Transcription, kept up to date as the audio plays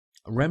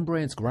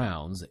Rembrandt's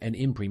grounds and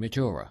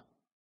Imprimatura.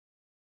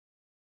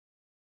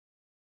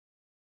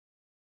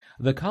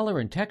 The color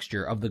and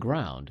texture of the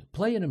ground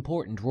play an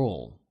important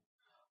role.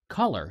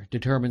 Color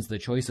determines the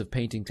choice of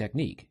painting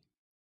technique.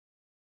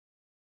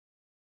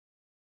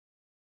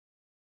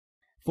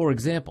 For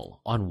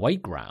example, on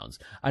white grounds,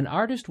 an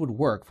artist would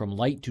work from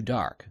light to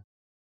dark.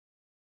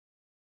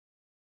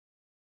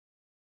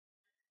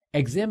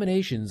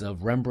 Examinations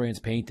of Rembrandt's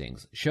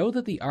paintings show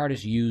that the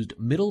artist used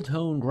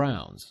middle-tone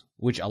grounds,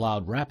 which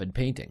allowed rapid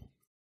painting.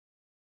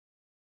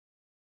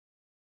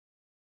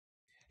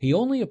 He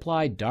only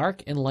applied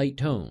dark and light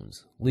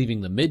tones,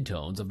 leaving the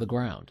mid-tones of the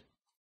ground.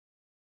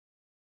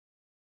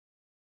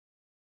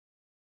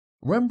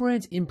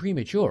 Rembrandt's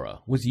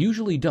Imprimatura was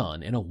usually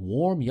done in a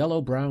warm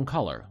yellow-brown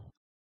color.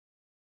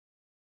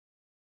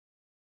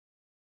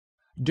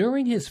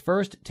 During his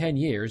first 10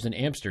 years in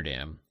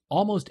Amsterdam,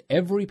 almost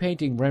every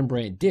painting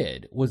Rembrandt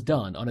did was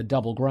done on a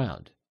double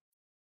ground.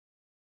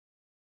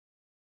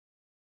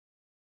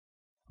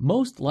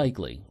 Most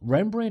likely,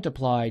 Rembrandt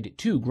applied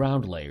 2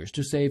 ground layers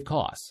to save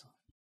costs.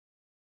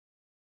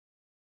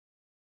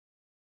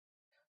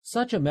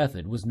 Such a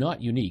method was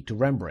not unique to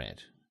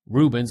Rembrandt.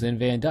 Rubens and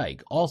Van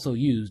Dyck also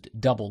used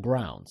double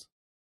grounds.